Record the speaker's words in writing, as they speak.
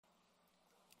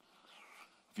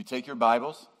If you take your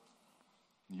Bibles,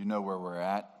 you know where we're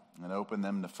at, and open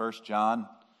them to 1 John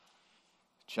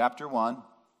chapter 1.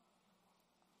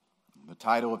 The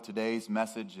title of today's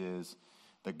message is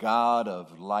The God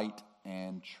of Light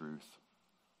and Truth.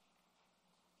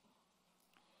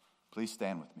 Please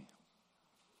stand with me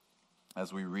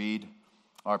as we read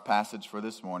our passage for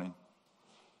this morning.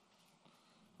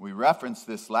 We referenced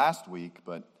this last week,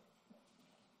 but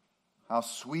how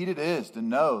sweet it is to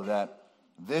know that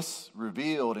this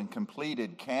revealed and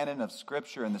completed canon of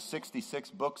Scripture in the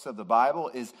 66 books of the Bible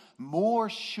is more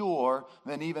sure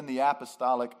than even the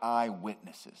apostolic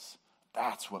eyewitnesses.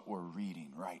 That's what we're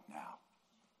reading right now.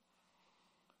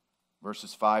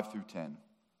 Verses 5 through 10.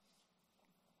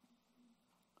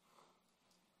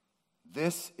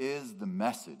 This is the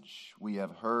message we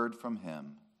have heard from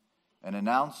him and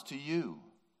announced to you,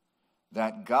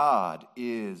 that God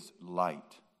is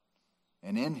light,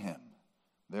 and in him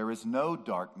there is no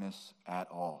darkness at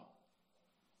all.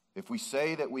 If we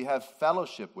say that we have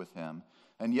fellowship with him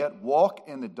and yet walk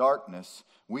in the darkness,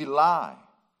 we lie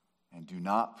and do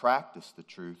not practice the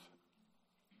truth.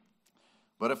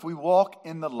 But if we walk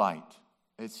in the light,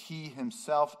 as he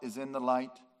himself is in the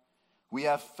light, we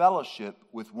have fellowship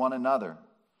with one another,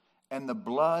 and the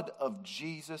blood of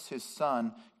Jesus, his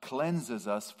Son, cleanses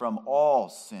us from all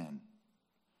sin.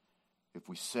 If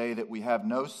we say that we have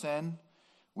no sin,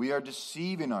 we are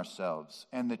deceiving ourselves,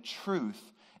 and the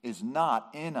truth is not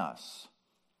in us.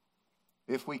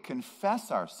 If we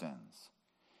confess our sins,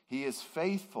 he is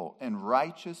faithful and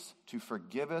righteous to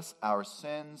forgive us our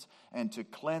sins and to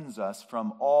cleanse us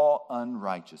from all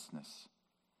unrighteousness.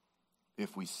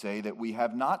 If we say that we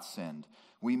have not sinned,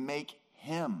 we make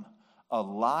him a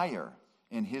liar,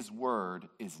 and his word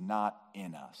is not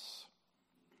in us.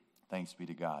 Thanks be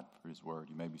to God for his word.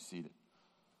 You may be seated.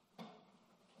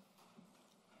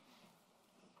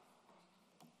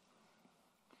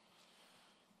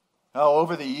 Now,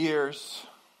 over the years,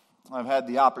 I've had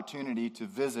the opportunity to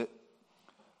visit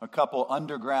a couple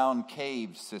underground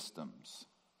cave systems.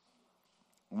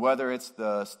 Whether it's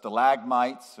the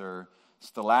stalagmites or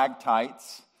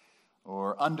stalactites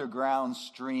or underground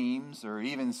streams or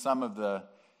even some of the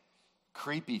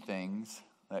creepy things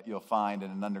that you'll find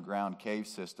in an underground cave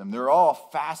system, they're all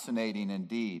fascinating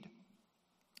indeed.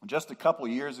 Just a couple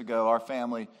of years ago, our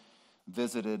family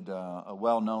visited a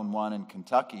well-known one in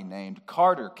Kentucky named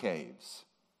Carter Caves.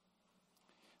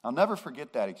 I'll never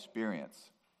forget that experience.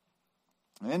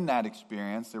 In that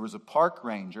experience, there was a park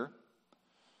ranger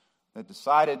that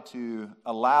decided to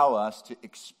allow us to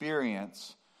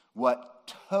experience what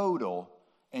total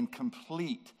and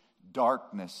complete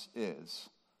darkness is.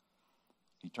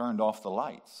 He turned off the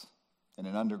lights in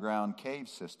an underground cave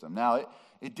system. Now,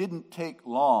 it didn't take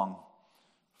long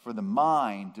for the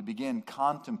mind to begin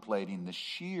contemplating the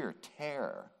sheer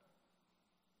terror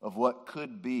of what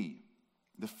could be,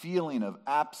 the feeling of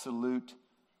absolute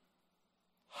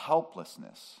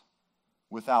helplessness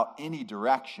without any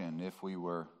direction if we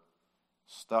were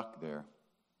stuck there.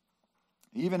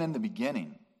 Even in the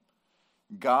beginning,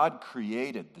 God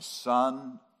created the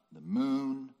sun, the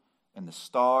moon, and the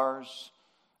stars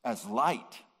as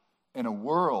light in a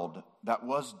world that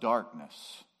was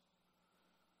darkness.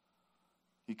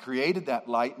 He created that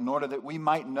light in order that we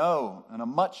might know in a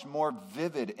much more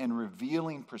vivid and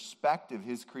revealing perspective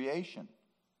his creation.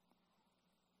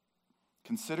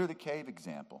 Consider the cave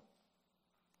example.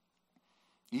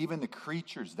 Even the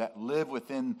creatures that live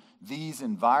within these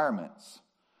environments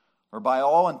are by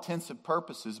all intents and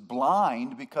purposes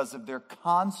blind because of their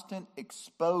constant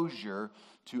exposure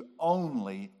to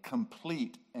only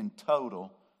complete and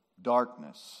total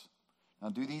darkness. Now,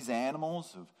 do these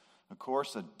animals of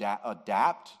course,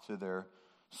 adapt to their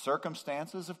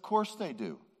circumstances? Of course they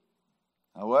do.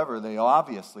 However, they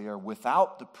obviously are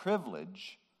without the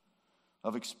privilege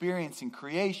of experiencing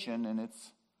creation in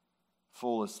its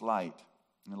fullest light.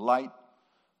 And light,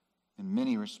 in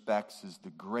many respects, is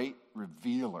the great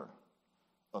revealer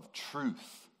of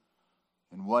truth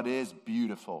and what is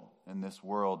beautiful in this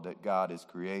world that God has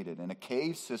created. In a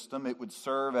cave system, it would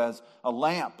serve as a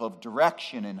lamp of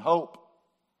direction and hope.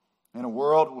 In a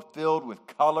world filled with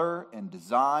color and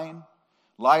design,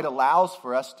 light allows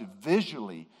for us to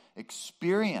visually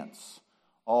experience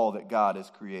all that God has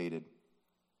created.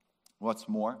 What's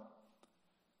more,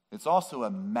 it's also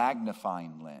a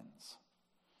magnifying lens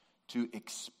to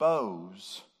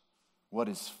expose what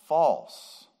is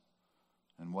false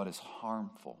and what is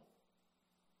harmful.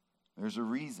 There's a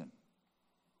reason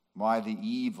why the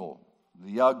evil,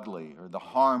 the ugly, or the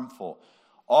harmful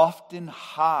often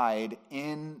hide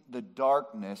in the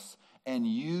darkness and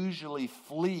usually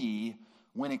flee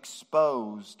when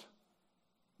exposed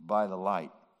by the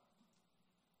light.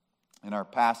 In our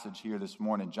passage here this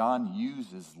morning, John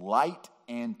uses light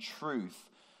and truth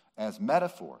as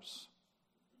metaphors.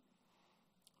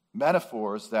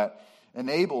 Metaphors that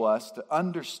enable us to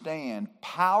understand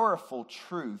powerful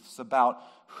truths about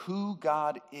who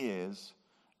God is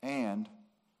and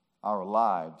our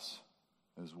lives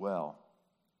as well.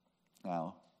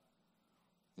 Now,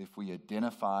 if we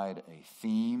identified a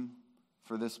theme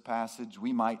for this passage,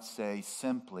 we might say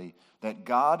simply that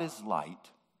God is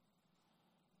light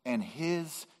and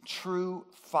his true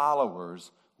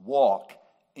followers walk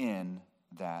in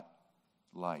that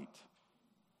light.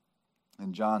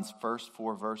 In John's first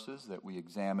 4 verses that we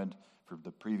examined for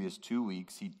the previous 2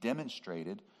 weeks, he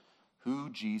demonstrated who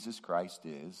Jesus Christ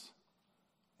is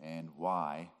and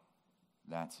why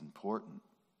that's important.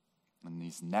 In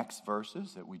these next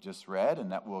verses that we just read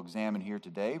and that we'll examine here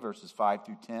today, verses 5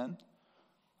 through 10,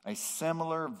 a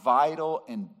similar vital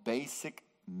and basic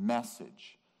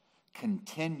message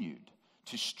continued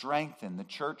to strengthen the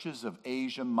churches of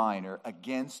Asia Minor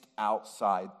against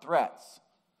outside threats.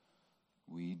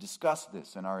 We discussed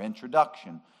this in our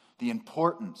introduction, the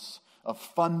importance of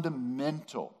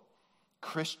fundamental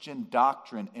Christian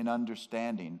doctrine and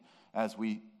understanding as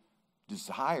we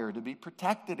desire to be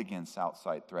protected against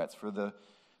outside threats. For the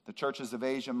churches of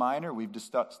Asia Minor, we've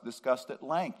discussed at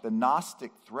length the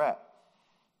Gnostic threat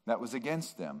that was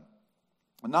against them.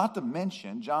 Not to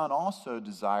mention, John also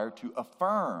desired to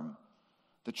affirm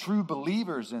the true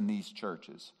believers in these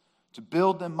churches, to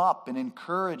build them up and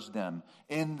encourage them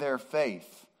in their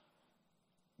faith,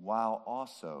 while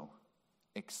also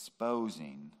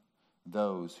exposing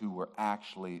those who were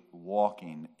actually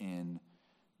walking in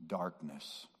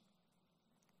darkness.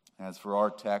 As for our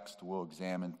text, we'll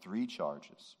examine 3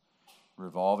 charges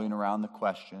revolving around the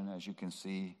question, as you can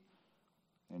see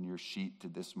in your sheet to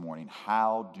this morning,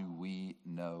 how do we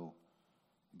know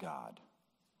God?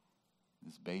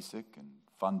 As basic and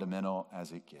fundamental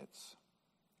as it gets.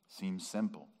 Seems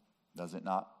simple, does it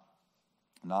not?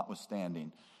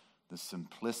 Notwithstanding the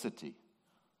simplicity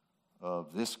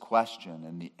of this question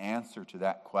and the answer to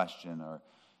that question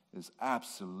is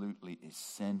absolutely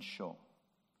essential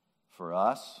for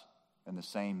us in the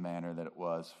same manner that it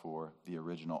was for the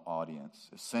original audience.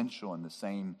 Essential in the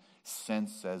same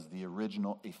sense as the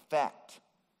original effect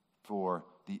for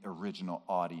the original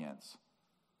audience.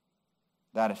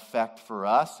 That effect for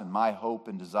us, and my hope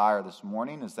and desire this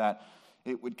morning, is that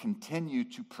it would continue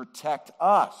to protect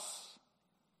us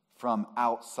from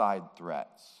outside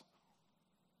threats.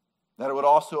 That it would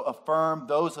also affirm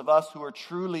those of us who are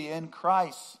truly in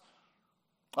Christ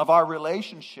of our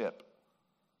relationship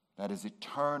that is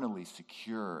eternally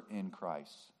secure in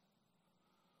Christ.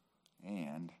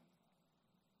 And,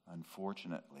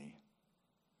 unfortunately,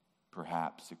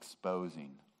 perhaps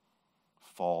exposing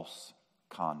false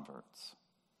converts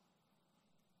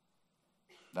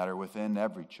that are within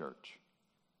every church.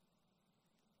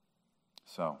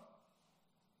 So,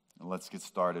 let's get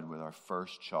started with our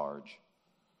first charge.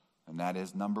 And that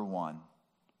is, number 1,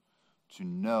 to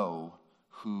know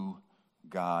who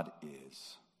God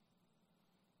is.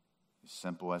 As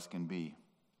simple as can be.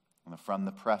 And from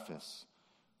the preface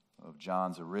of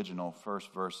John's original first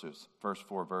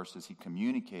 4 verses, he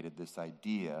communicated this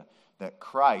idea that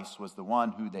Christ was the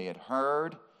one who they had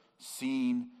heard,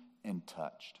 seen, and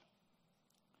touched.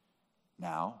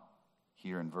 Now,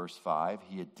 here in verse 5,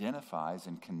 he identifies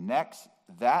and connects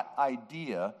that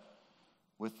idea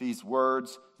with these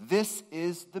words, "This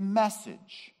is the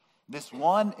message." This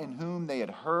one in whom they had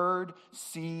heard,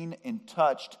 seen, and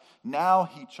touched. Now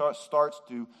he starts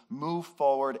to move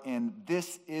forward, and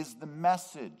this is the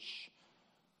message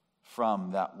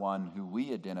from that one who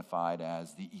we identified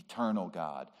as the eternal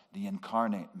God, the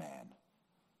incarnate man,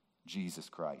 Jesus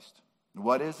Christ.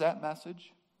 What is that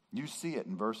message? You see it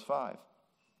in verse 5.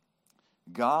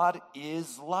 God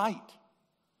is light,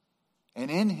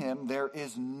 and in him there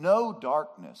is no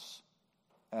darkness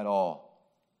at all.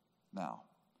 Now,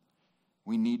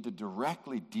 we need to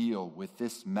directly deal with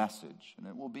this message, and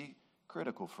it will be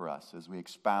critical for us as we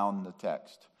expound the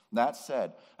text. That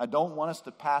said, I don't want us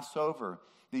to pass over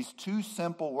these 2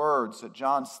 simple words that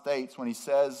John states when he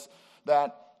says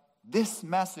that this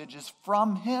message is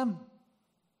from him.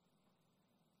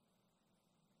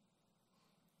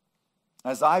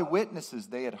 As eyewitnesses,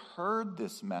 they had heard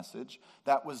this message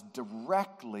that was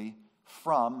directly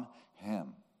from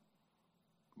him,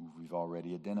 who we've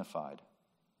already identified.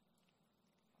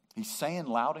 He's saying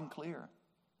loud and clear,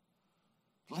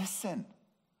 listen,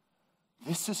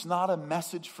 this is not a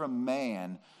message from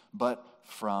man, but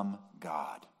from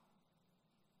God.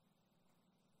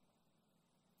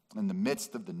 In the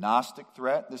midst of the Gnostic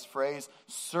threat, this phrase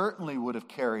certainly would have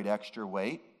carried extra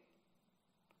weight.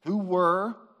 Who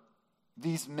were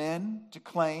these men to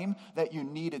claim that you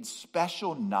needed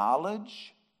special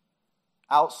knowledge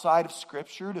outside of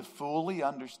Scripture to fully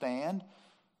understand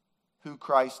who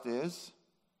Christ is?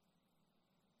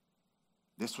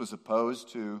 This was opposed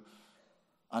to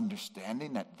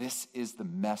understanding that this is the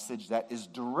message that is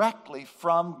directly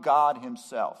from God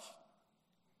Himself.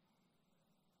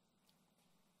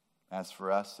 As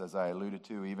for us, as I alluded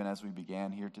to, even as we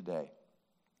began here today,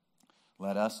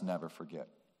 let us never forget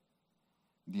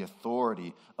the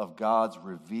authority of God's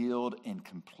revealed and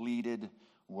completed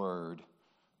word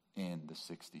in the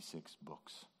 66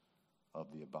 books of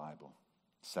the Bible.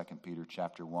 2 Peter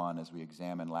chapter 1, as we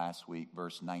examined last week,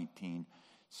 verse 19,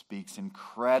 speaks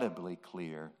incredibly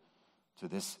clear to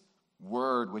this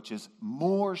word, which is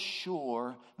more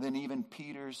sure than even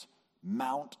Peter's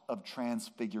Mount of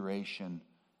Transfiguration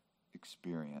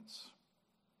experience.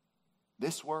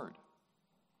 This word,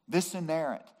 this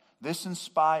inerrant, this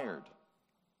inspired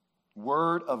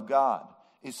Word of God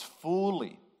is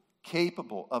fully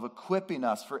capable of equipping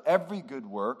us for every good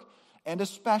work, and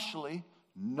especially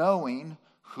knowing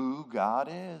who God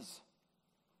is.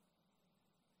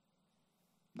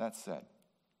 That said,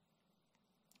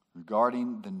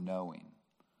 regarding the knowing,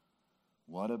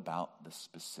 what about the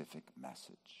specific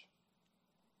message?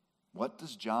 What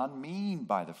does John mean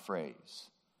by the phrase,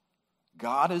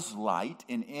 God is light,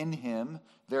 and in Him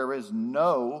there is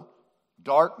no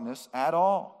darkness at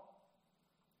all?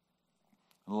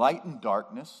 Light and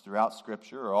darkness throughout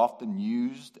Scripture are often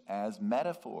used as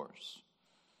metaphors.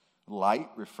 Light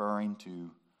referring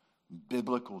to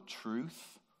biblical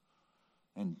truth,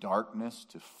 and darkness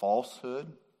to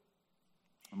falsehood.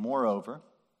 Moreover,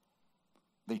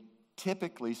 they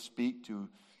typically speak to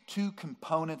two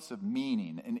components of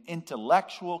meaning, an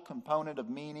intellectual component of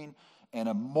meaning and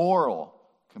a moral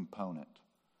component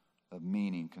of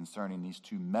meaning concerning these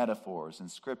two metaphors in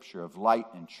Scripture of light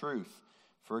and truth.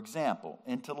 For example,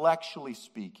 intellectually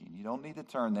speaking, you don't need to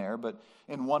turn there, but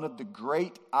in one of the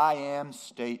great I am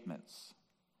statements,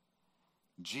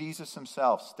 Jesus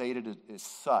Himself stated it as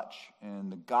such in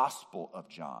the Gospel of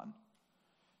John,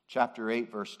 chapter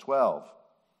 8, verse 12,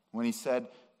 when He said,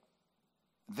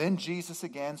 "Then Jesus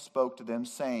again spoke to them,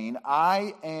 saying,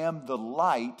 I am the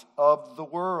light of the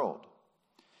world.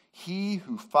 He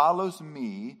who follows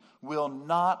me will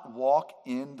not walk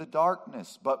in the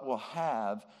darkness, but will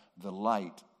have the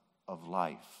light of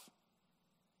life."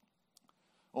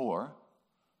 Or,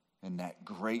 in that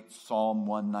great Psalm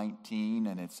 119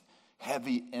 and its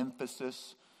heavy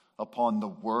emphasis upon the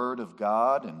Word of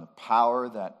God and the power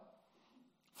that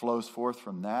flows forth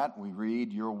from that, we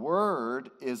read, "Your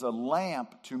word is a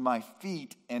lamp to my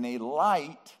feet and a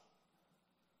light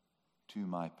to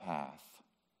my path."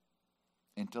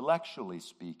 Intellectually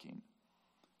speaking,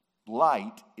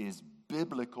 light is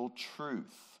biblical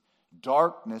truth.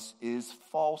 Darkness is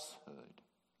falsehood.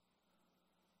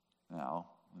 Now,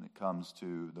 when it comes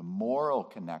to the moral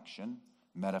connection,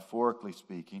 metaphorically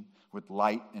speaking, with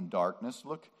light and darkness,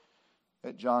 look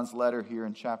at John's letter here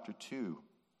in chapter 2,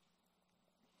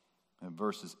 and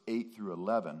verses 8 through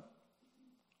 11,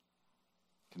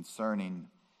 concerning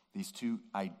these two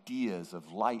ideas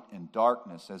of light and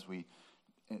darkness as we,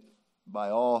 by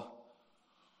all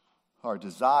our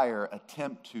desire,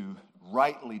 attempt to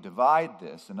rightly divide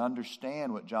this and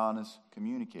understand what John is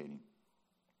communicating.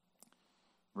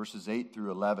 Verses 8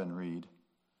 through 11 read,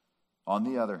 "On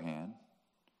the other hand,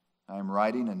 I am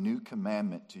writing a new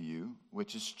commandment to you,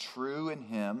 which is true in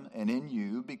Him and in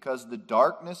you, because the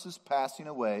darkness is passing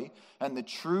away and the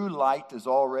true light is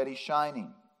already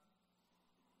shining.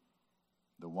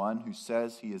 The one who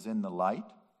says he is in the light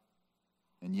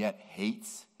and yet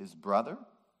hates his brother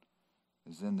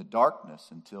is in the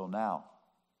darkness until now.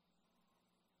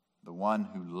 The one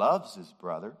who loves his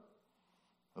brother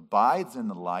abides in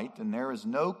the light, and there is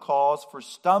no cause for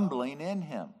stumbling in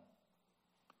him.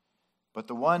 But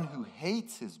the one who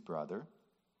hates his brother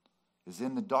is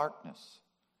in the darkness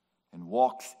and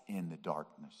walks in the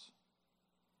darkness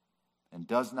and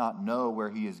does not know where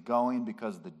he is going,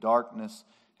 because the darkness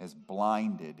has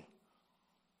blinded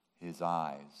his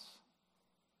eyes."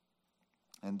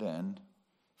 And then,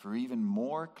 for even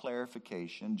more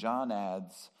clarification, John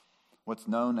adds what's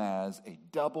known as a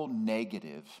double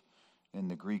negative in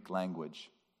the Greek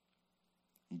language.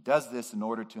 He does this in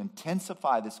order to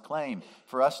intensify this claim,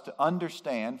 for us to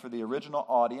understand, for the original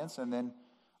audience and then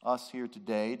us here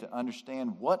today, to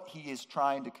understand what he is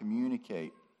trying to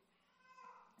communicate.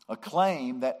 A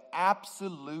claim that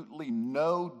absolutely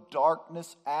no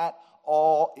darkness at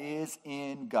all is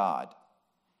in God.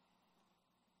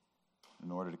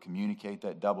 In order to communicate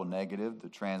that double negative, the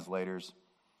translators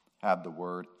have the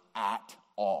word "at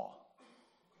all."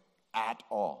 at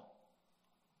all.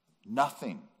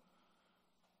 Nothing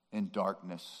in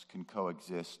darkness can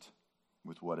coexist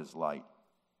with what is light.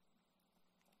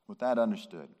 With that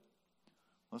understood,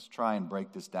 let's try and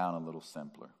break this down a little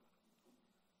simpler.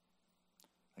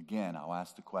 Again, I'll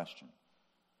ask the question,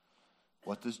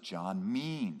 what does John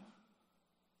mean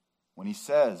when he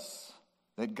says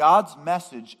that God's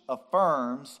message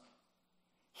affirms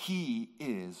he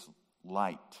is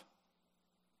light?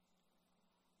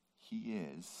 He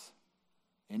is,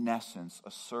 in essence,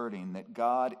 asserting that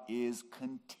God is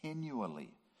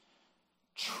continually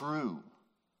true,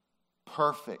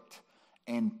 perfect,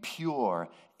 and pure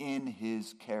in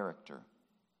his character.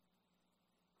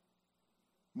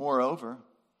 Moreover,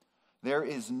 there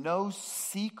is no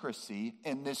secrecy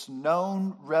in this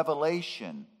known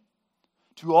revelation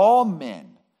to all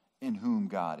men in whom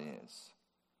God is,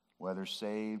 whether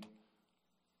saved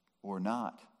or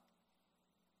not.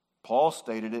 Paul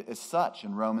stated it as such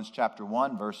in Romans chapter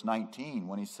 1, verse 19,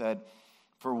 when he said,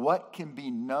 "For what can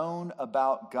be known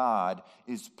about God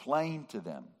is plain to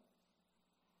them,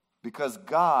 because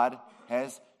God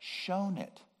has shown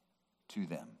it to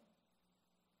them."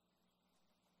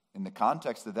 In the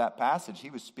context of that passage,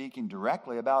 he was speaking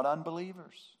directly about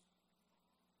unbelievers.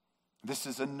 This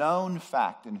is a known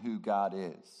fact in who God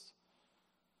is.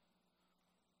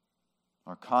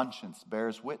 Our conscience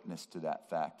bears witness to that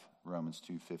fact, Romans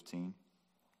 2:15.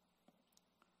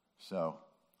 So,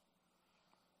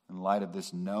 in light of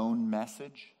this known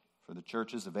message for the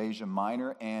churches of Asia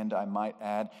Minor, and I might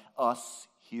add, us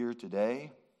here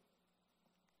today,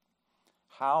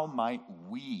 how might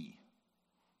we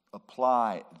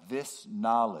apply this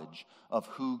knowledge of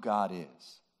who God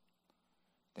is?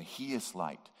 That he is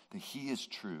light, that he is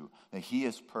true, that he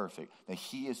is perfect, that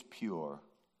he is pure.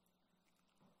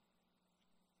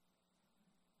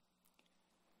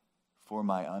 For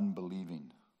my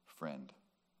unbelieving friend,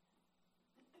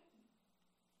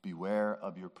 beware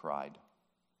of your pride.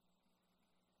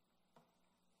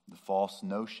 The false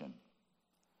notion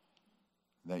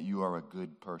that you are a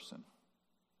good person.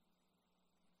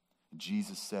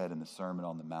 Jesus said in the Sermon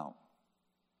on the Mount,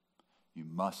 "You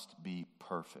must be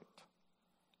perfect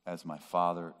as my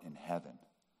Father in heaven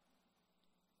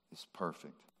is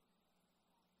perfect."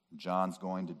 John's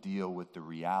going to deal with the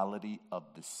reality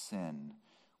of the sin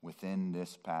within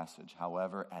this passage.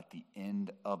 However, at the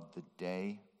end of the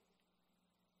day,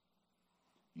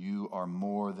 you are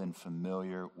more than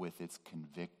familiar with its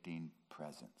convicting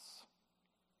presence.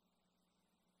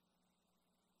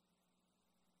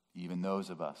 Even those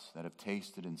of us that have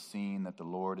tasted and seen that the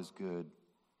Lord is good,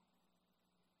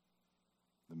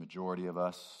 the majority of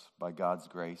us, by God's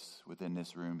grace, within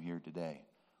this room here today,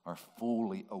 are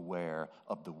fully aware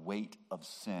of the weight of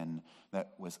sin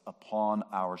that was upon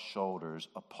our shoulders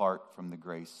apart from the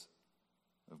grace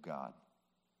of God.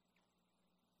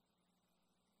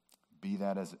 Be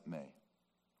that as it may,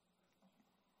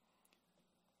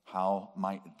 how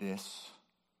might this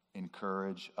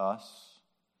encourage us?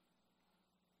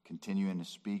 Continuing to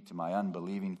speak to my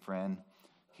unbelieving friend,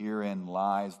 herein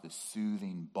lies the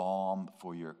soothing balm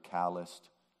for your calloused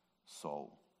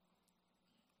soul.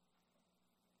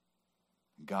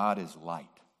 God is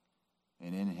light,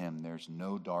 and in him there's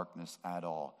no darkness at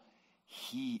all.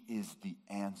 He is the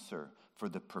answer for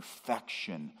the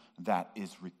perfection that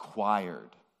is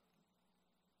required.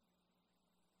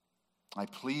 I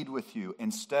plead with you,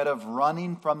 instead of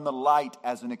running from the light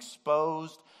as an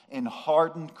exposed and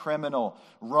hardened criminal,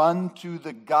 run to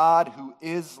the God who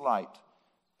is light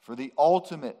for the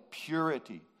ultimate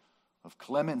purity of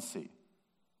clemency.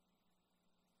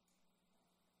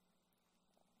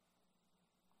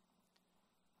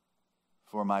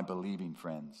 For my believing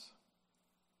friends,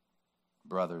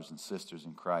 brothers and sisters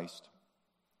in Christ,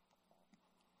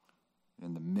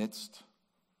 in the midst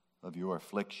of your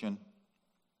affliction,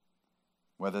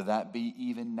 whether that be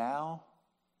even now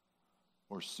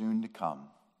or soon to come,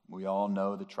 we all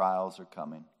know the trials are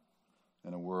coming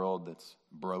in a world that's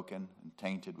broken and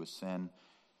tainted with sin.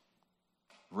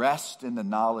 Rest in the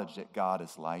knowledge that God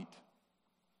is light,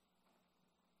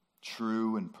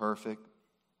 true and perfect.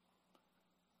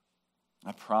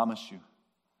 I promise you,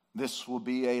 this will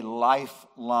be a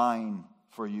lifeline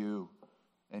for you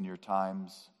in your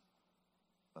times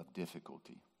of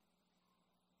difficulty.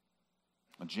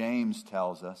 James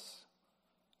tells us,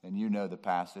 and you know the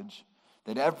passage,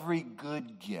 that every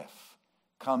good gift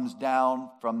comes down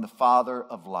from the Father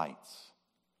of lights.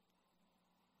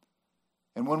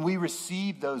 And when we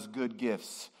receive those good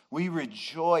gifts, we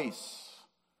rejoice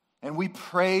and we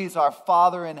praise our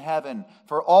Father in heaven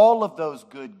for all of those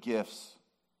good gifts.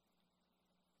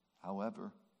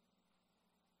 However,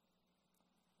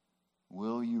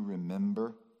 will you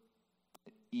remember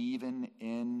even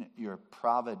in your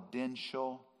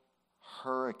providential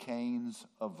hurricanes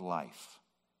of life,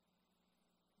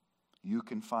 you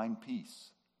can find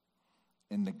peace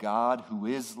in the God who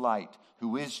is light,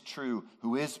 who is true,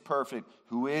 who is perfect,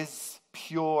 who is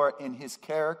pure in his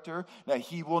character, that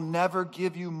he will never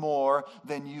give you more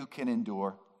than you can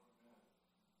endure.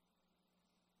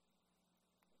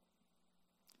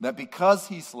 That because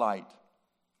he's light,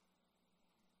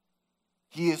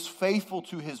 he is faithful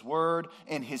to his word,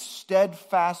 and his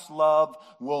steadfast love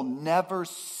will never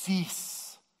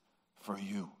cease for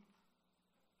you.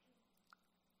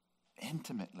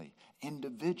 Intimately,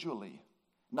 individually,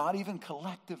 not even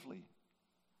collectively.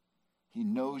 He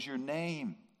knows your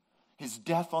name, his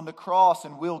death on the cross,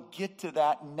 and we'll get to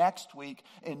that next week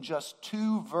in just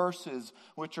 2 verses,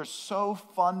 which are so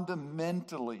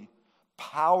fundamentally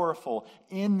powerful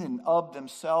in and of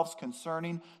themselves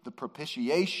concerning the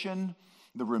propitiation,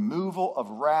 the removal of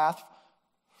wrath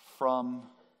from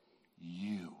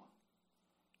you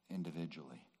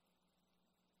individually.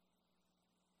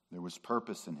 There was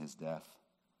purpose in his death.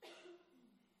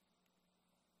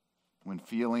 When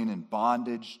feeling in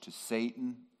bondage to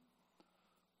Satan,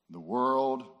 the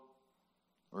world,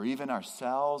 or even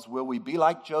ourselves, will we be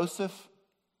like Joseph?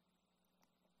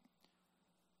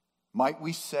 Might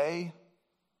we say,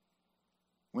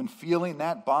 when feeling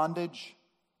that bondage,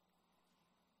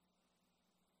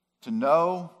 to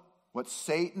know what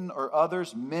Satan or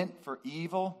others meant for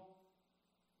evil,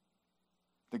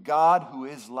 the God who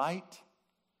is light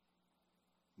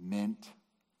meant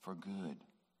for good.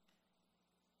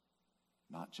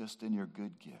 Not just in your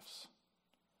good gifts,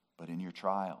 but in your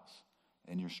trials,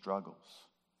 in your struggles,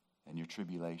 in your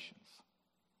tribulations.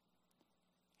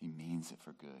 He means it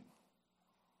for good.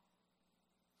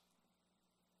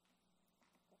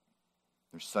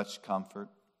 There's such comfort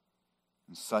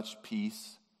and such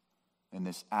peace in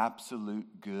this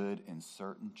absolute good and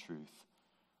certain truth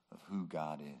of who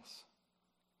God is.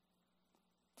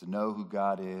 To know who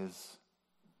God is,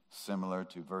 similar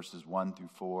to verses 1 through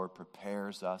 4,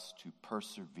 prepares us to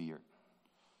persevere.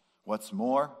 What's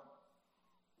more,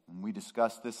 and we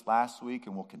discussed this last week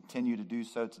and will continue to do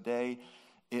so today,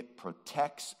 it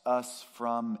protects us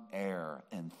from error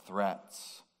and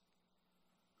threats.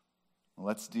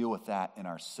 Let's deal with that in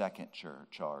our second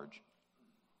charge.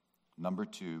 Number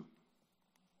 2,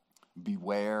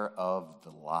 beware of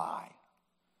the lie.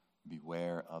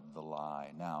 Beware of the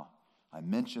lie. Now, I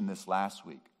mentioned this last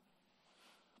week,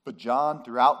 but John,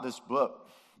 throughout this book,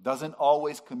 doesn't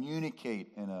always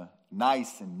communicate in a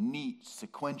nice and neat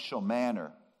sequential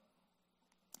manner.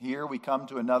 Here we come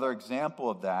to another example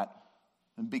of that.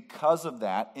 And because of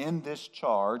that, in this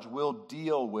charge, we'll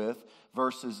deal with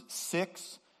verses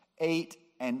 6, 8,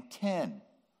 and 10.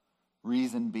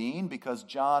 Reason being, because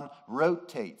John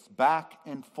rotates back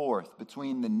and forth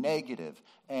between the negative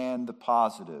and the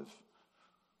positive.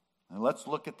 And let's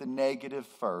look at the negative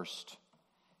first.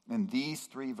 In these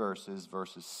 3 verses,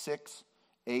 verses 6,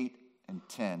 8, and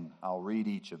 10, I'll read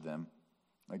each of them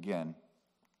again.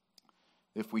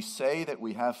 If we say that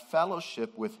we have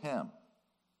fellowship with him,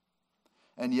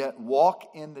 and yet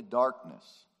walk in the darkness,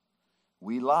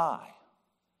 we lie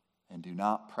and do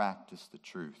not practice the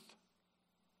truth.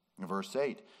 Verse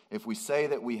 8, if we say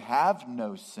that we have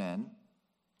no sin,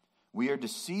 we are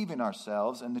deceiving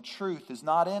ourselves and the truth is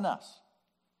not in us.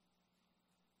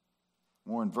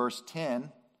 Or in verse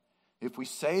 10, if we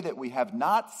say that we have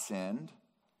not sinned,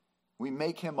 we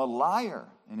make him a liar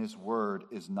and his word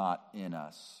is not in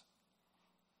us.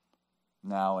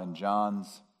 Now in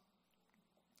John's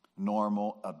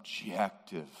normal,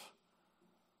 objective,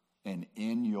 and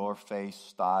in-your-face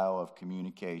style of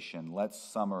communication, let's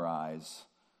summarize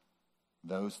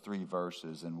those 3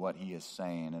 verses and what he is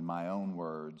saying. In my own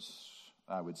words,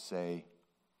 I would say,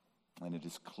 and it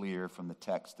is clear from the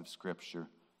text of Scripture,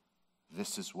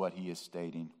 this is what he is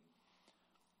stating.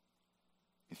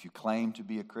 If you claim to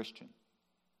be a Christian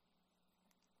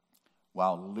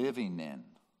while living in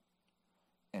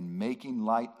and making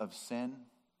light of sin,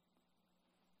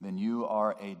 then you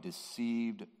are a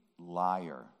deceived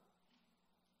liar,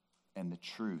 and the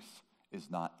truth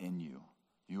is not in you.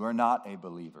 You are not a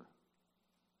believer.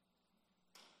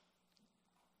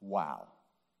 Wow.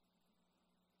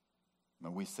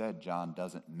 Now, we said John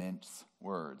doesn't mince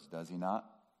words, does he not?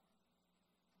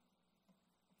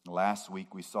 Last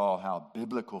week we saw how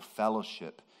biblical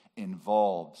fellowship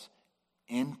involves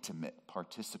intimate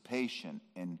participation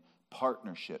and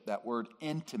partnership. That word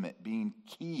intimate being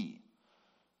key.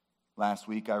 Last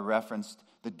week I referenced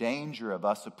the danger of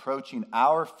us approaching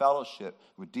our fellowship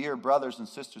with dear brothers and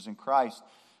sisters in Christ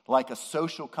like a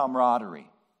social camaraderie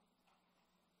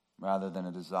rather than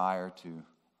a desire to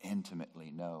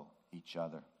intimately know each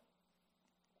other.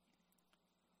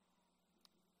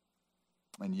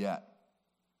 And yet,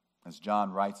 as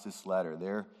John writes this letter,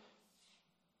 there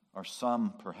are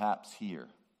some perhaps here,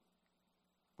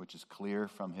 which is clear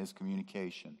from his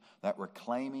communication, that were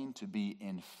claiming to be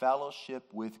in fellowship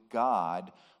with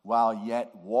God while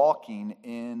yet walking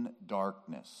in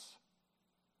darkness.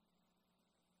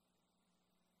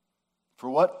 For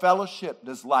what fellowship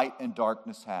does light and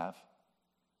darkness have?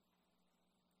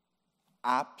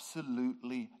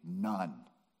 Absolutely none.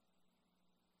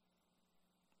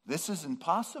 This is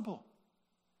impossible.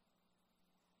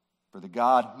 For the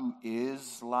God who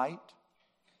is light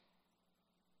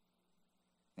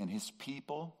and his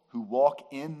people who walk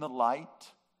in the light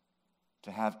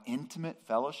to have intimate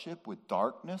fellowship with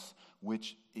darkness,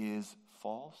 which is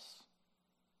false.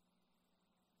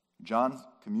 John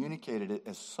communicated it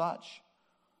as such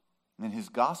in his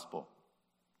gospel.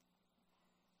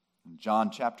 In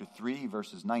John chapter 3,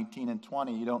 verses 19 and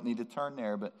 20, you don't need to turn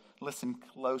there, but listen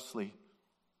closely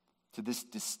to this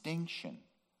distinction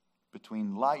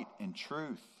between light and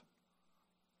truth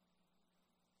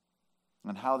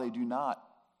and how they do not,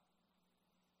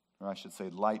 or I should say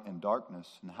light and darkness,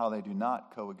 and how they do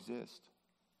not coexist.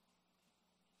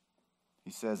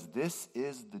 He says, this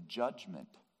is the judgment,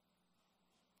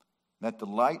 that the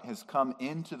light has come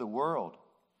into the world,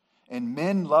 and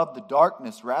men love the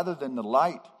darkness rather than the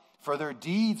light, for their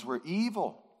deeds were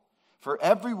evil. For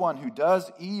everyone who does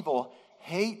evil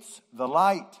hates the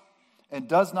light and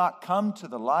does not come to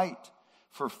the light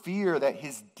for fear that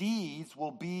his deeds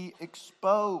will be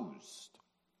exposed.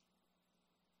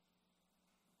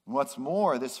 What's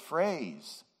more, this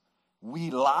phrase,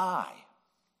 we lie,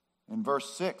 in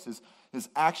verse 6 is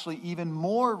actually even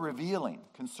more revealing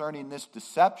concerning this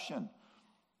deception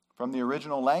from the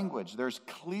original language. There's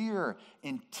clear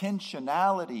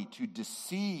intentionality to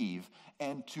deceive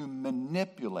and to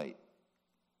manipulate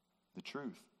the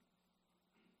truth.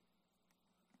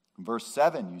 In verse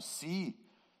 7, you see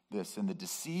this in the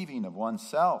deceiving of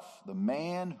oneself. The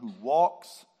man who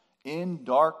walks in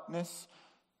darkness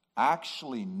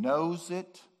actually knows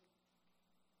it,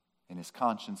 and his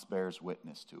conscience bears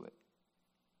witness to it.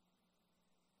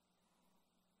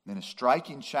 Then a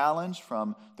striking challenge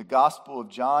from the Gospel of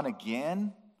John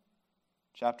again,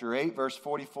 chapter 8, verse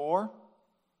 44.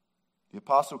 The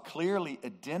apostle clearly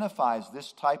identifies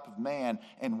this type of man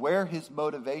and where his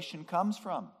motivation comes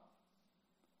from.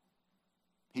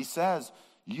 He says,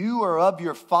 you are of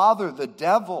your father, the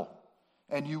devil,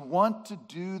 and you want to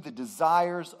do the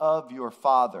desires of your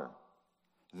father.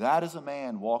 That is a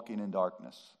man walking in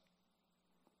darkness.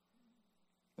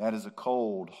 That is a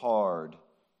cold, hard,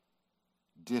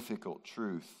 difficult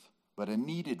truth, but a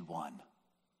needed one.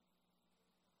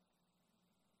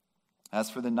 As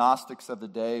for the Gnostics of the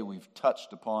day, we've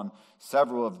touched upon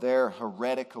several of their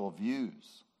heretical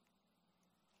views.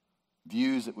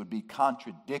 Views that would be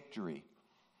contradictory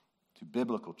to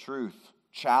biblical truth,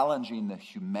 challenging the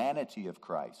humanity of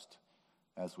Christ,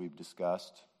 as we've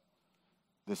discussed.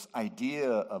 This idea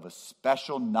of a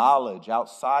special knowledge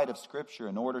outside of Scripture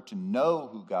in order to know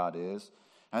who God is.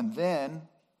 And then,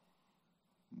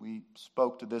 we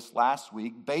spoke to this last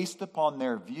week, based upon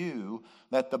their view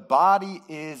that the body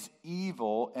is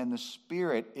evil and the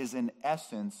spirit is in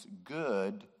essence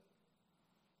good,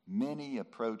 many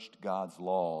approached God's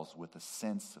laws with a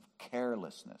sense of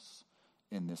carelessness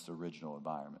in this original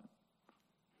environment.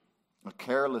 A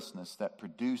carelessness that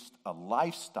produced a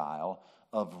lifestyle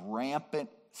of rampant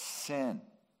sin,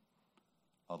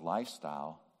 a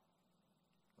lifestyle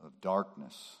of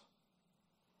darkness.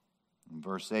 In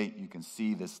verse 8, you can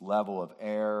see this level of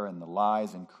error and the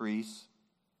lies increase.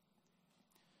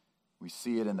 We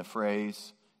see it in the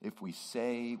phrase, if we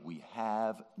say we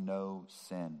have no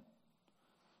sin.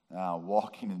 Now,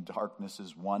 walking in darkness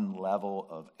is one level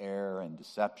of error and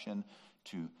deception.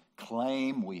 To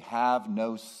claim we have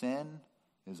no sin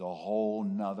is a whole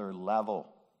nother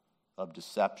level of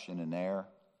deception and error.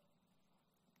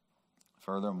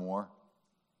 Furthermore,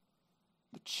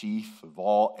 the chief of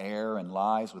all error and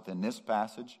lies within this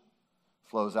passage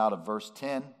flows out of verse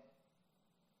 10.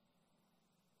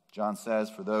 John says,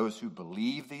 for those who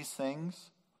believe these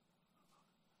things,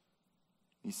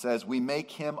 he says, we make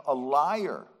him a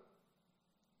liar.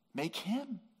 Make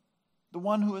him, the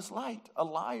one who is light, a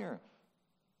liar.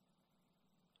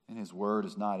 And his word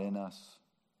is not in us.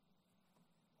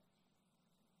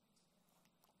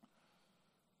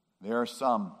 There are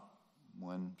some,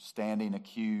 when standing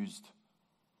accused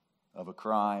of a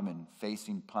crime and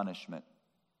facing punishment,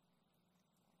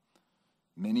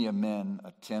 many of men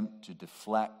attempt to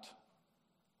deflect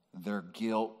their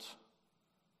guilt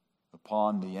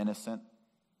upon the innocent.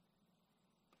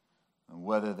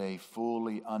 whether they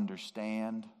fully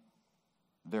understand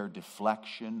their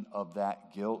deflection of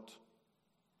that guilt.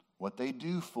 What they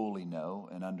do fully know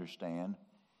and understand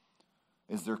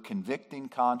is their convicting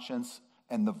conscience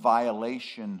and the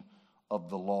violation of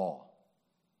the law.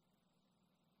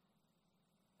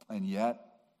 And yet,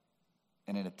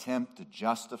 in an attempt to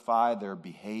justify their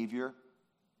behavior,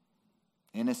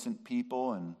 innocent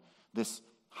people in this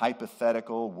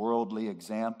hypothetical worldly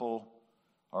example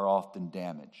are often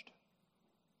damaged.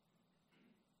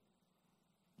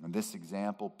 And this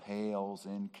example pales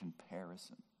in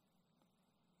comparison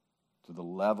to the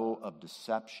level of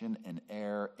deception and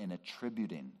error in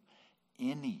attributing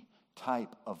any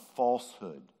type of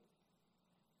falsehood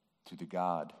to the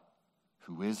God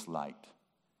who is light,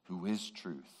 who is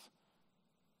truth.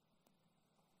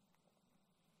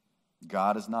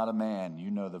 God is not a man,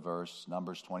 you know the verse,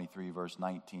 Numbers 23, verse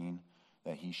 19,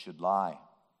 that he should lie.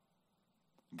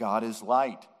 God is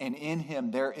light, and in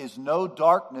him there is no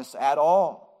darkness at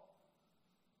all.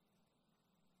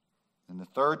 In the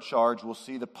third charge, we'll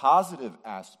see the positive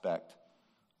aspect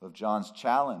of John's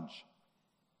challenge,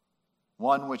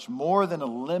 one which more than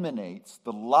eliminates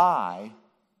the lie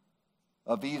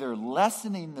of either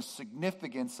lessening the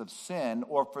significance of sin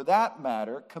or, for that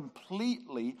matter,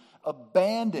 completely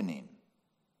abandoning.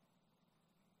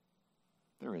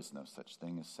 There is no such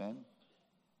thing as sin.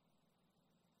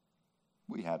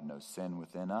 We have no sin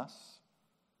within us.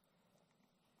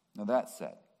 Now, that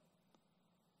said,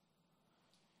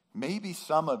 maybe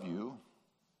some of you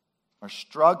are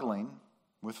struggling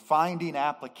with finding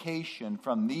application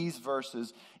from these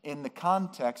verses in the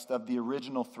context of the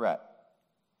original threat.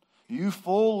 You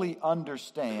fully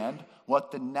understand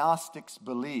what the Gnostics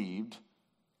believed,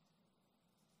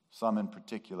 some in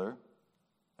particular,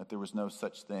 that there was no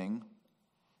such thing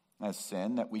as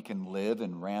sin, that we can live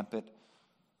in rampant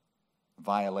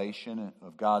violation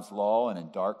of God's law and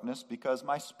in darkness because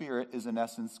my spirit is in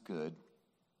essence good,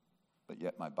 but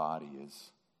yet my body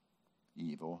is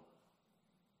evil.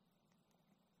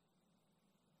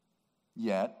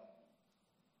 Yet,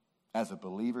 as a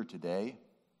believer today,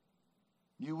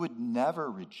 you would never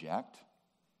reject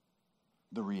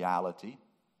the reality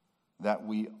that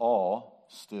we all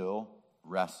still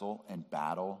wrestle and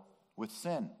battle with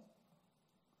sin.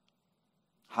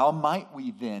 How might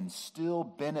we then still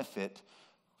benefit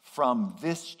from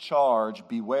this charge,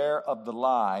 beware of the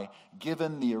lie,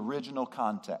 given the original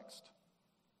context?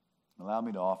 Allow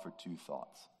me to offer two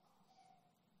thoughts.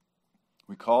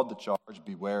 We called the charge,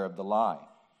 beware of the lie.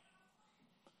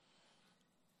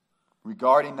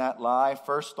 Regarding that lie,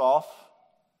 first off,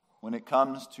 when it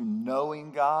comes to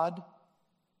knowing God,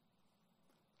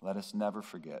 let us never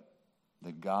forget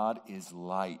that God is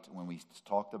light. When we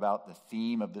talked about the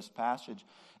theme of this passage,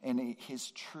 and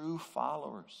his true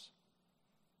followers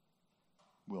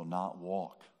will not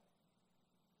walk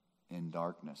in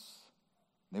darkness.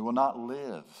 They will not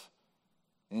live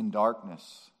in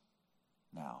darkness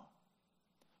now.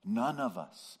 None of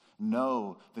us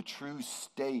know the true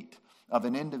state of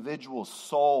an individual's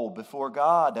soul before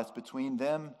God. That's between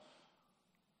them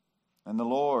and the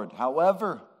Lord.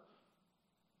 However,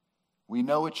 we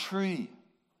know a tree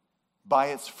by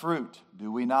its fruit,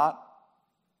 do we not?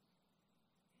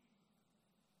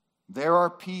 There are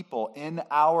people in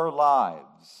our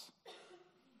lives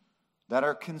that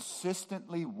are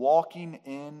consistently walking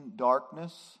in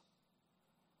darkness,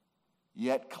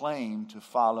 yet claim to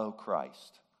follow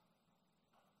Christ.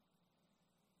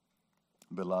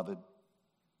 Beloved,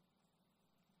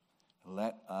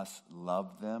 let us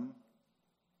love them,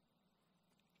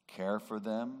 care for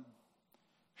them,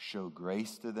 show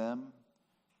grace to them,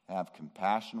 have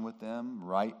compassion with them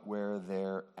right where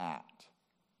they're at.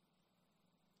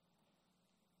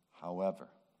 However,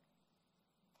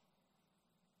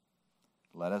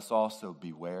 let us also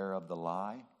beware of the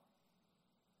lie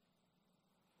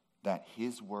that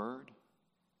his word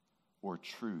or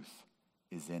truth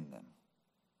is in them.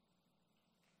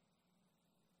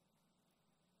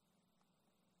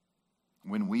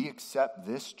 When we accept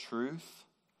this truth,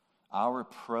 our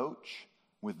approach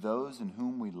with those in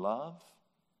whom we love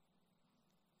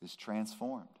is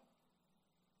transformed.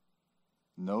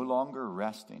 No longer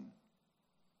resting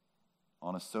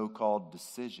on a so-called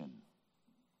decision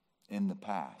in the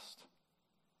past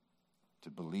to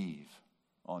believe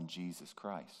on Jesus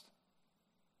Christ,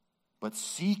 but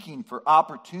seeking for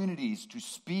opportunities to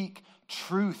speak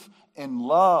truth in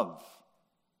love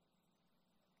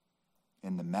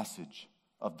in the message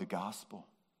of the gospel,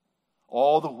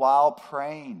 all the while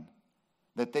praying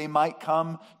that they might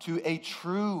come to a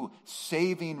true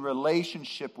saving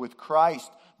relationship with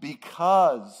Christ,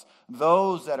 because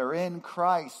those that are in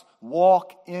Christ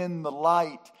walk in the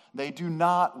light, They do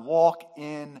not walk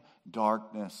in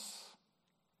darkness.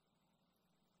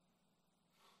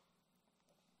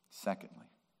 Secondly,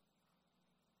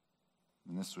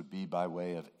 and this would be by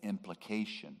way of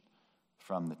implication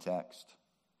from the text,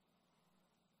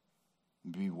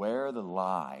 beware the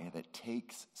lie that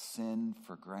takes sin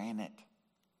for granted,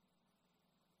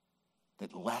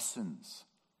 that lessens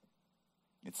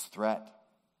its threat.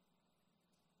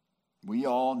 We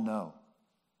all know,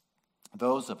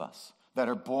 those of us that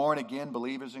are born again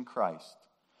believers in Christ,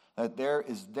 that there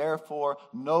is therefore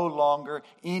no longer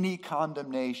any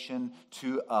condemnation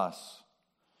to us.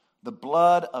 The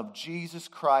blood of Jesus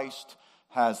Christ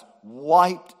has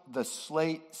wiped the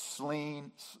slate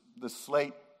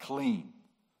clean.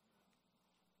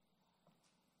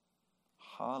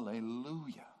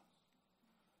 Hallelujah.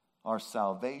 Our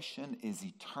salvation is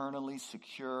eternally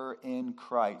secure in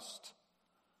Christ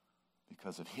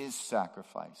because of his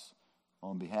sacrifice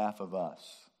on behalf of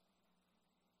us.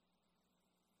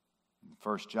 In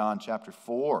 1 John chapter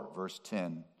 4, verse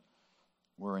 10,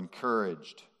 we're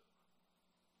encouraged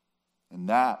in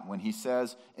that when he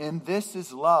says, "And this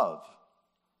is love,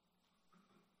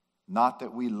 not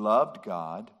that we loved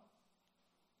God,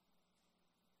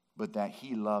 but that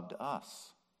he loved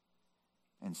us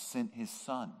and sent his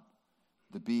Son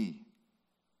to be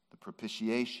the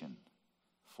propitiation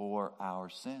for our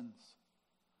sins."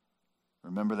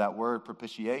 Remember that word,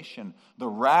 propitiation. The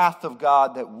wrath of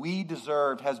God that we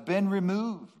deserved has been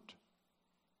removed.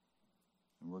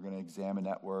 And we're going to examine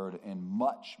that word in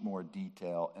much more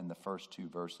detail in the first 2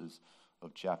 verses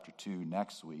of chapter 2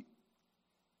 next week.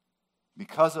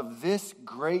 Because of this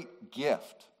great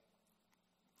gift,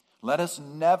 let us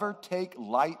never take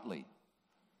lightly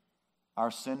our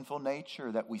sinful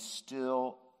nature that we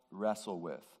still wrestle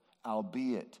with,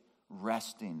 albeit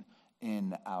resting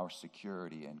in our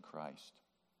security in Christ.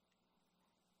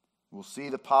 We'll see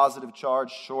the positive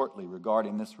charge shortly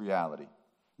regarding this reality.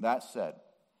 That said,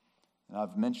 and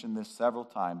I've mentioned this several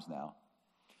times now,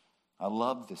 I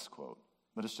love this quote,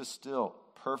 but it's just still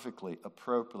perfectly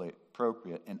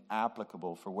appropriate and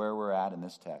applicable for where we're at in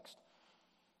this text.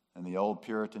 And the old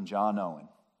Puritan John Owen,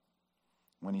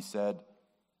 when he said,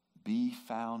 "Be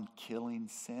found killing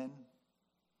sin."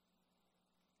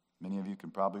 Many of you can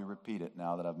probably repeat it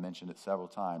now that I've mentioned it several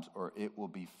times, or it will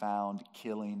be found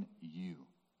killing you.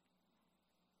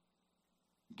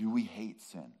 Do we hate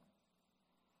sin?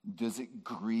 Does it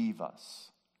grieve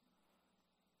us?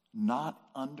 Not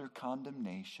under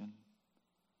condemnation,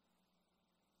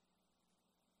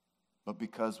 but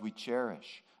because we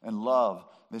cherish and love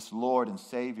this Lord and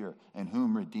Savior and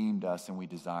whom redeemed us, and we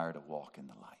desire to walk in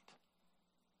the light.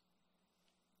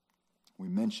 We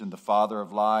mentioned the father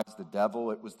of lies, the devil.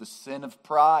 It was the sin of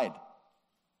pride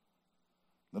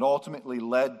that ultimately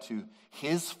led to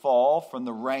his fall from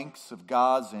the ranks of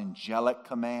God's angelic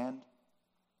command.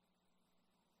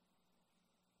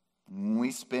 When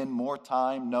we spend more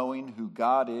time knowing who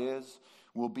God is,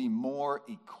 we'll be more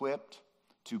equipped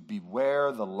to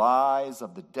beware the lies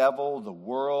of the devil, the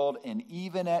world, and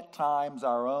even at times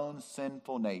our own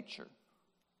sinful nature.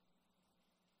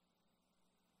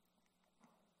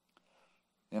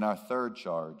 In our third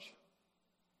charge,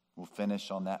 we'll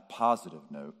finish on that positive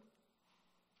note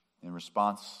in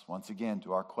response, once again,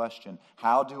 to our question,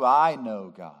 how do I know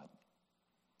God?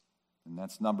 And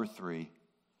that's number 3.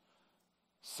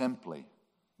 Simply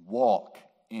walk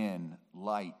in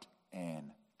light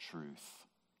and truth.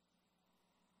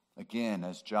 Again,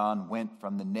 as John went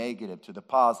from the negative to the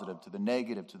positive, to the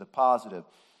negative to the positive,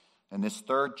 in this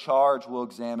third charge, we'll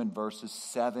examine verses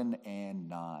 7 and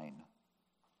 9.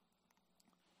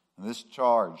 And this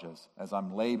charge, as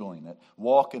I'm labeling it,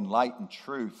 walk in light and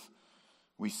truth,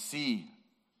 we see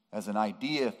as an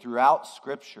idea throughout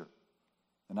Scripture,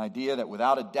 an idea that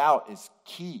without a doubt is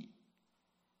key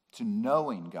to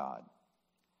knowing God.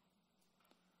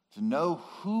 To know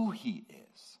who he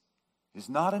is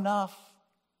not enough.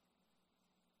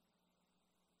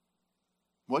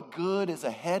 What good is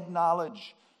a head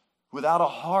knowledge without a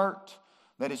heart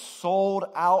that is sold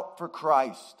out for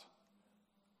Christ?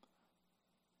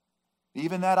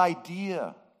 Even that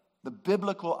idea, the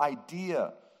biblical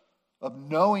idea of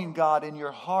knowing God in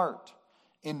your heart,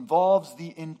 involves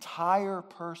the entire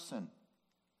person.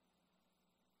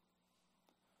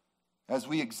 As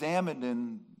we examined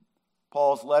in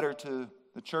Paul's letter to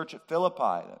the church at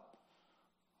Philippi,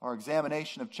 our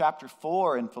examination of chapter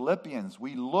 4 in Philippians,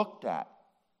 we looked at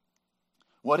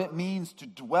what it means to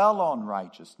dwell on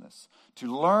righteousness, to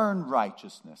learn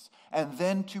righteousness, and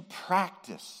then to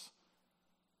practice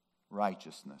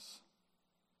righteousness.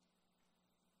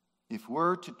 If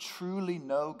we're to truly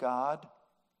know God,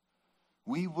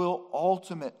 we will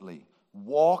ultimately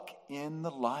walk in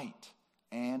the light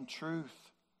and truth.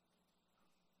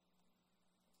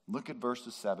 Look at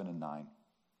verses 7 and 9.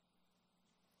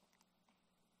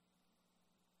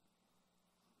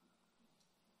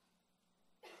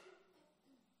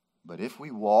 But if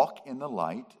we walk in the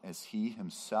light as he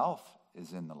himself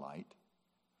is in the light,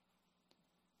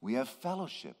 we have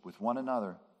fellowship with one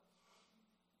another.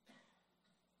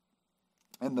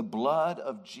 And the blood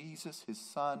of Jesus, his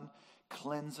Son,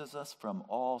 cleanses us from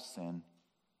all sin.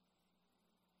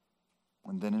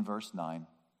 And then in verse 9,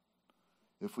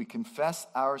 if we confess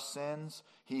our sins,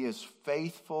 he is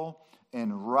faithful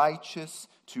and righteous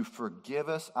to forgive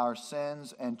us our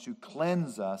sins and to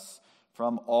cleanse us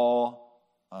from all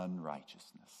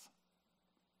unrighteousness.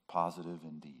 Positive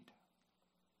indeed.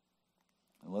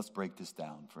 And let's break this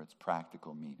down for its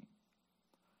practical meaning.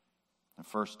 And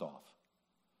first off,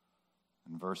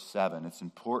 in verse 7, it's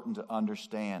important to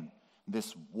understand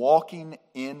this walking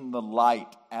in the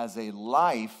light as a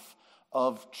life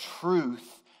of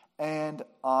truth and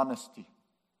honesty.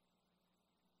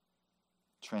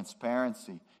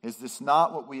 Transparency. Is this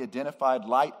not what we identified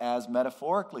light as,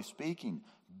 metaphorically speaking?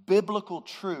 Biblical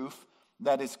truth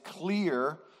that is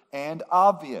clear and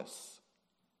obvious.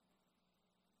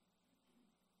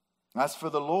 As for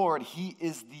the Lord, he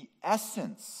is the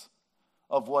essence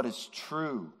of what is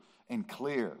true and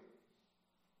clear.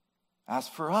 As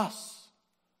for us,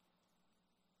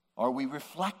 are we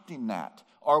reflecting that?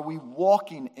 Are we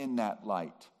walking in that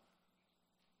light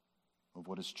of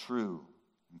what is true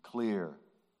and clear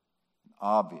and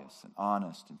obvious and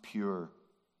honest and pure?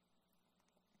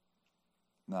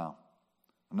 Now,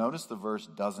 notice the verse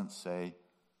doesn't say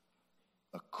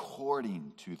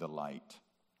according to the light.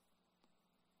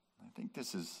 I think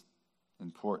this is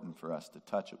important for us to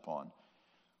touch upon.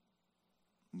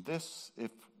 This,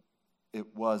 if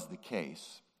it was the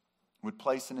case, would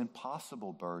place an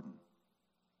impossible burden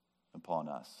upon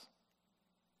us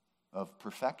of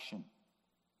perfection,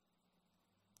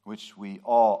 which we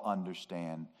all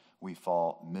understand we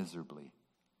fall miserably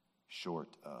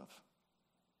short of.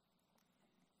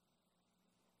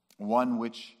 One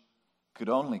which could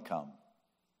only come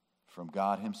from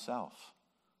God himself,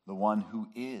 the one who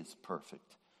is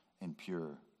perfect and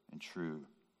pure and true.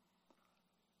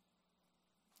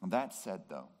 And that said,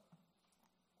 though,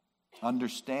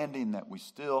 understanding that we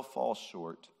still fall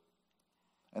short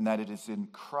and that it is in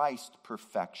Christ's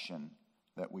perfection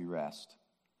that we rest,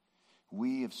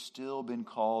 we have still been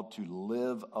called to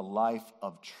live a life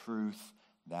of truth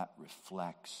that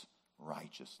reflects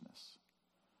righteousness,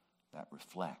 that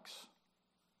reflects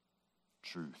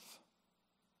truth.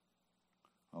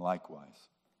 Likewise,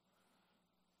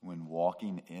 when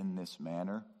walking in this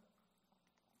manner,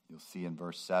 you'll see in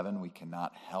verse 7, we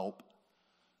cannot help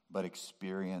but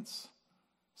experience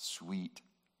sweet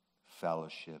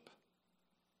fellowship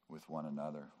with one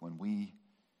another. When we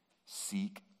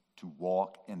seek to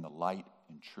walk in the light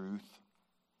and truth,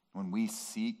 when we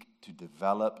seek to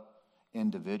develop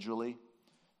individually,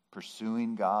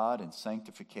 pursuing God in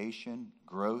sanctification,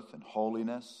 growth, and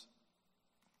holiness,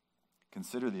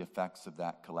 consider the effects of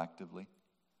that collectively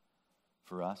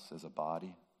for us as a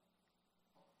body.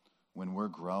 When we're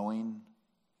growing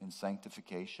in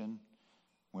sanctification,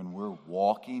 when we're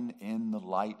walking in the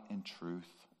light and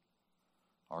truth,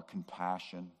 our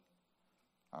compassion,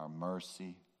 our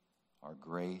mercy, our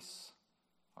grace,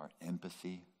 our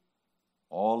empathy,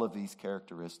 all of these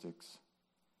characteristics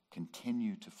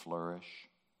continue to flourish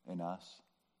in us.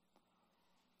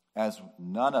 As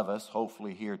none of us,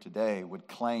 hopefully here today, would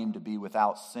claim to be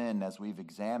without sin as we've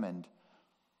examined,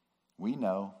 we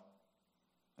know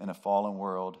in a fallen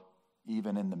world,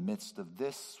 even in the midst of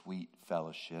this sweet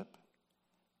fellowship,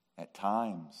 at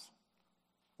times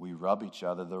we rub each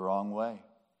other the wrong way.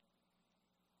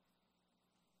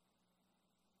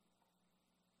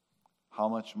 How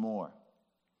much more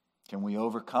can we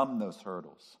overcome those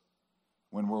hurdles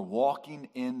when we're walking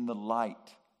in the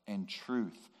light and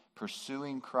truth,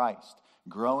 pursuing Christ,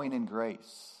 growing in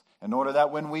grace, in order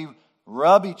that when we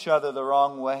rub each other the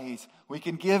wrong ways, we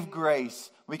can give grace,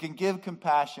 we can give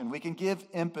compassion, we can give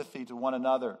empathy to one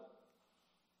another,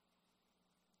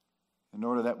 in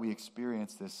order that we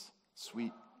experience this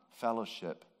sweet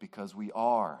fellowship because we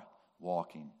are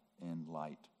walking in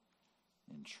light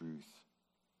and truth.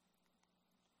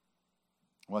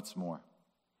 What's more,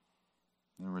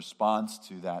 in response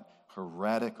to that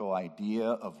heretical idea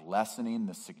of lessening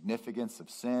the significance of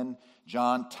sin,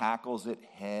 John tackles it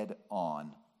head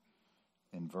on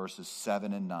in verses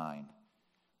 7 and 9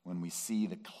 when we see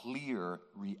the clear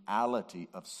reality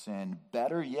of sin.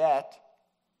 Better yet,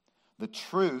 the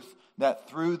truth that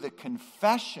through the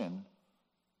confession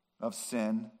of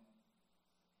sin,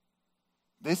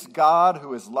 This God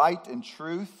who is light and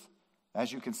truth,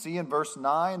 as you can see in verse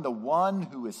 9, the one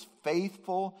who is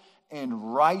faithful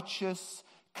and righteous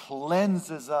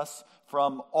cleanses us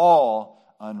from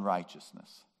all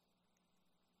unrighteousness.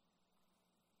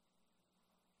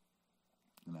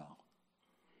 Now,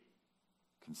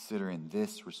 considering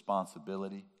this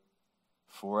responsibility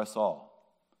for us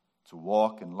all to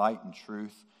walk in light and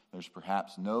truth, there's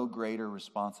perhaps no greater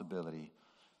responsibility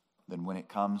than when it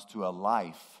comes to a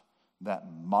life that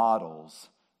models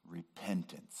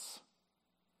repentance.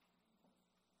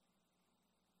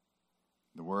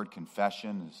 The word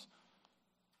confession is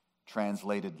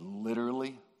translated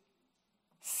literally,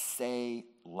 say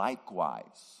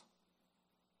likewise.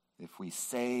 If we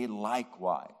say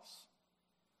likewise,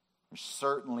 there's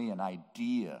certainly an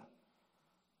idea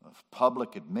of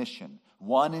public admission,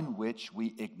 one in which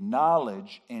we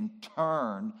acknowledge and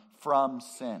turn from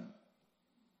sin.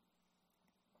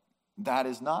 That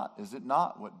is it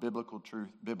not what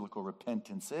biblical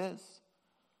repentance is?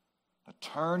 A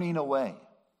turning away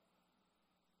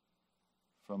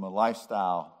from a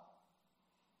lifestyle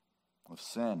of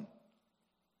sin.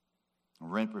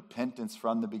 Repentance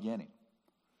from the beginning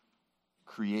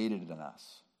created in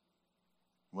us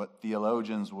what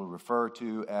theologians will refer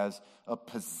to as a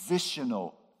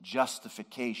positional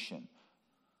justification.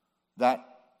 That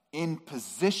in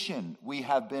position we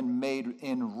have been made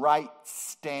in right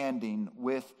standing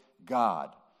with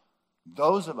God.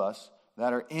 Those of us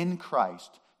that are in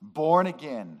Christ, born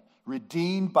again,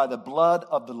 redeemed by the blood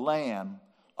of the Lamb,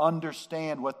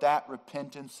 understand what that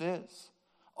repentance is.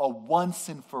 A once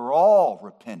and for all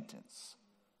repentance.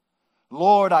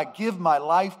 Lord, I give my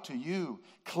life to you.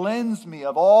 Cleanse me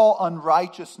of all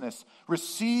unrighteousness.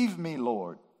 Receive me,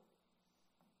 Lord.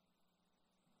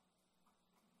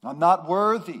 I'm not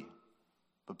worthy,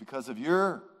 but because of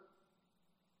your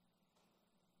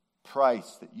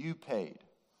price that you paid,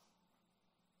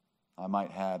 I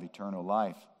might have eternal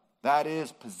life. That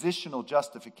is positional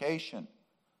justification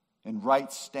and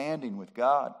right standing with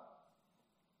God.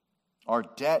 Our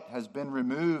debt has been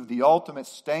removed, the ultimate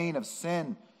stain of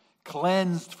sin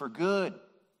cleansed for good.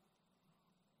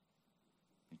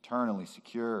 Eternally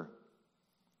secure.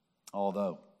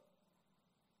 Although,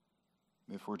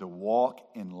 if we're to walk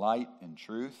in light and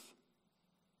truth,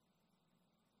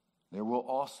 there will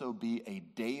also be a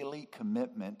daily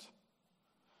commitment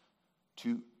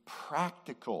to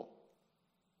practical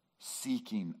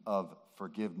seeking of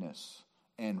forgiveness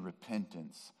and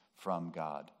repentance from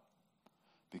God.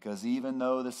 Because even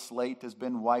though the slate has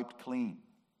been wiped clean,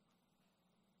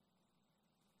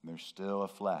 there's still a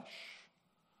flesh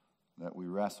that we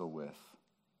wrestle with.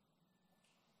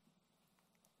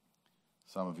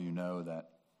 Some of you know that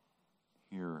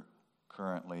here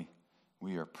currently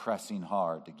we are pressing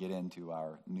hard to get into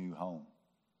our new home.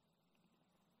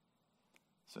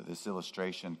 So this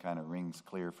illustration kind of rings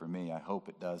clear for me. I hope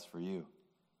it does for you.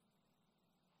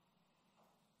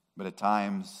 But at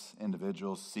times,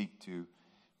 individuals seek to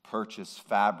purchase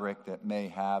fabric that may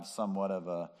have somewhat of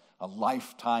a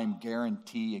lifetime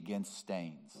guarantee against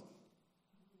stains.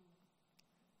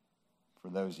 For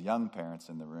those young parents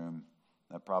in the room,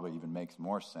 that probably even makes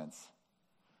more sense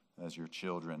as your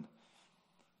children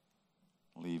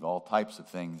leave all types of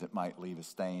things that might leave a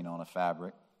stain on a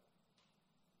fabric.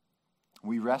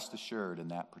 We rest assured in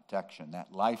that protection,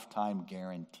 that lifetime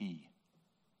guarantee.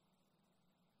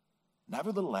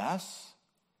 Nevertheless,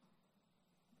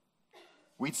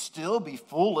 we'd still be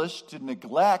foolish to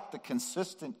neglect the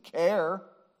consistent care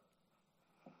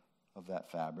of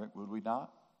that fabric, would we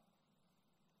not?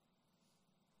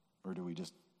 Or do we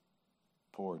just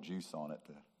pour juice on it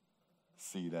to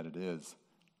see that it is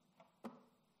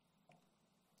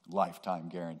lifetime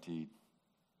guaranteed?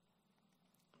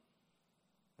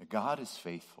 God is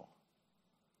faithful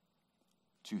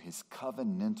to his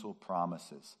covenantal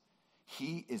promises.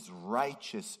 He is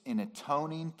righteous in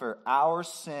atoning for our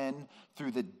sin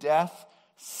through the death,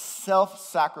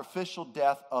 self-sacrificial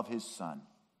death of his Son.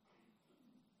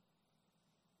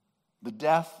 The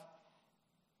death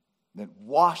that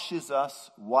washes us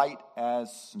white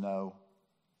as snow.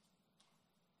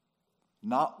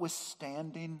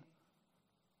 Notwithstanding,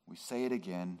 we say it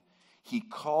again, he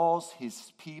calls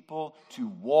his people to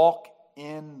walk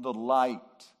in the light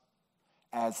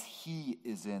as he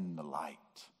is in the light.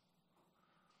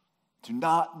 To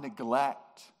not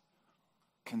neglect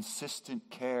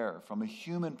consistent care from a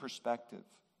human perspective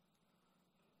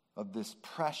of this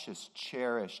precious,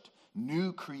 cherished,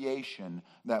 new creation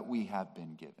that we have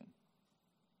been given.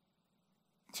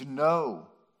 To know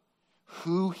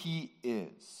who he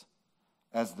is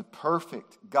as the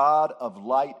perfect God of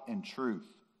light and truth.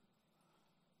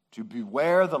 To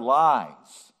beware the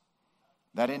lies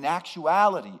that in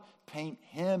actuality paint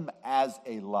him as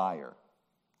a liar.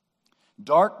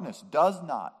 Darkness does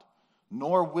not,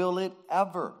 nor will it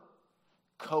ever,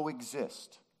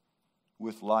 coexist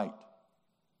with light.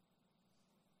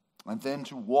 And then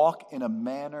to walk in a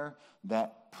manner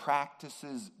that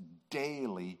practices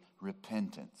daily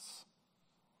repentance.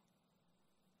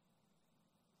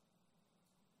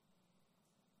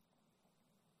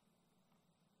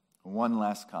 One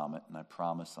last comment, and I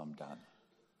promise I'm done.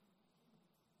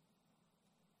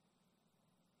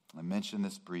 I mentioned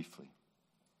this briefly.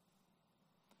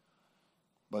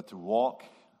 But to walk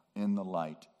in the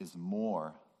light is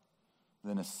more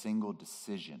than a single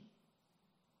decision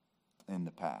in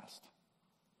the past.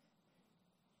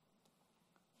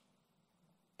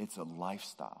 It's a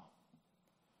lifestyle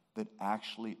that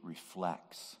actually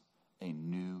reflects a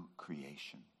new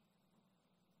creation.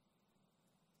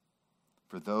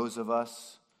 For those of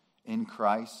us in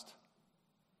Christ,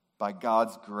 by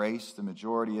God's grace, the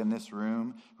majority in this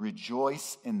room,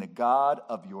 rejoice in the God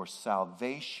of your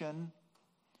salvation,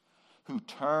 who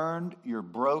turned your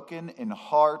broken and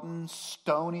hardened,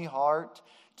 stony heart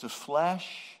to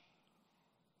flesh,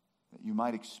 that you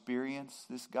might experience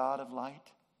this God of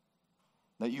light,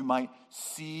 that you might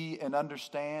see and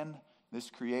understand this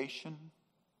creation.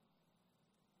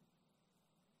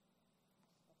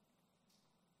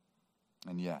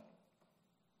 And yet,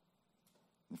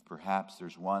 if perhaps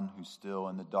there's one who's still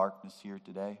in the darkness here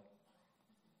today,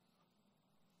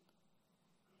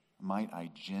 might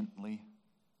I gently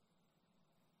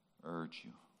urge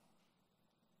you,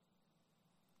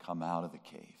 come out of the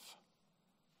cave.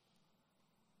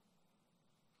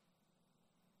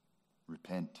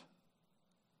 Repent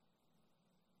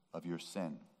of your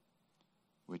sin,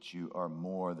 which you are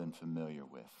more than familiar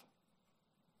with,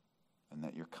 and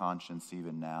that your conscience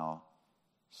even now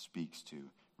speaks to.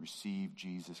 Receive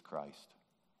Jesus Christ,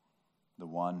 the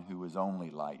one who is only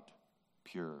light,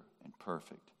 pure, and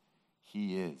perfect.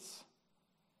 He is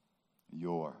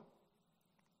your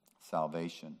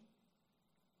salvation.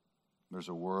 There's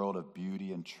a world of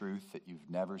beauty and truth that you've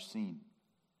never seen.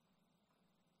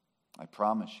 I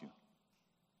promise you.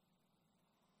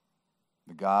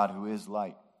 The God who is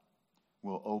light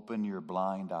will open your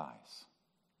blind eyes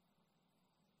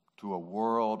to a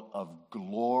world of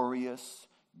glorious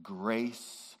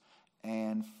grace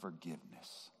and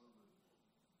forgiveness.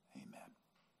 Amen.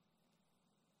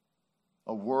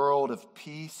 A world of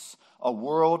peace, a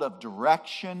world of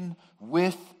direction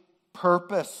with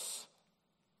purpose.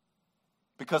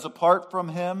 Because apart from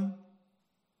him,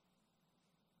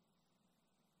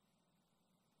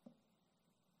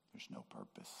 there's no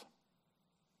purpose.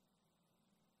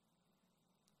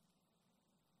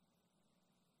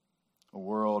 A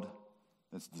world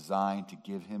that's designed to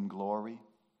give him glory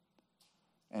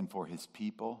and for his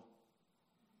people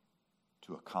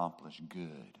to accomplish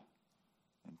good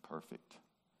and perfect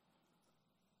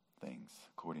things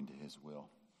according to his will.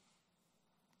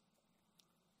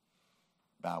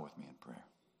 Bow with me in prayer.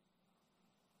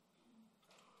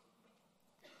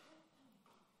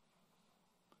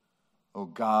 O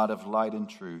God of light and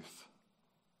truth,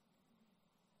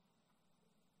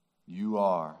 you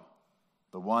are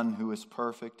the one who is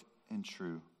perfect and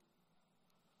true.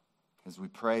 As we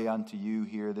pray unto you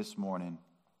here this morning,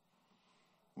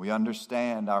 we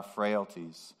understand our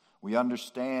frailties. We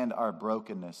understand our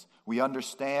brokenness. We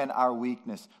understand our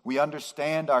weakness. We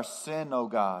understand our sin, O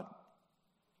God.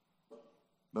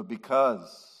 But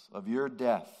because of your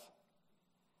death,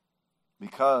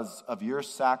 because of your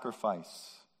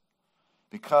sacrifice,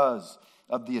 because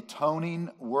of the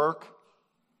atoning work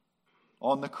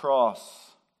on the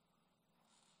cross,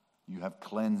 you have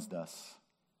cleansed us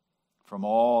from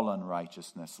all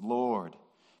unrighteousness. Lord,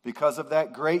 because of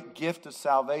that great gift of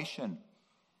salvation,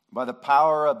 by the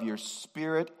power of your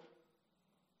Spirit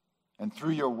and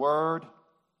through your word,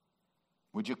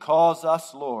 would you cause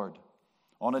us, Lord,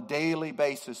 on a daily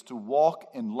basis to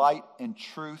walk in light and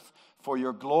truth for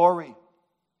your glory.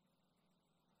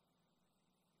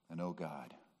 And oh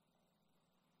God,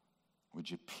 would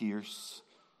you pierce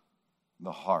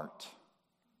the heart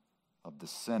of the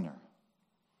sinner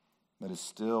that is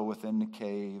still within the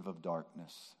cave of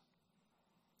darkness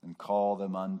and call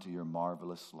them unto your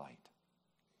marvelous light.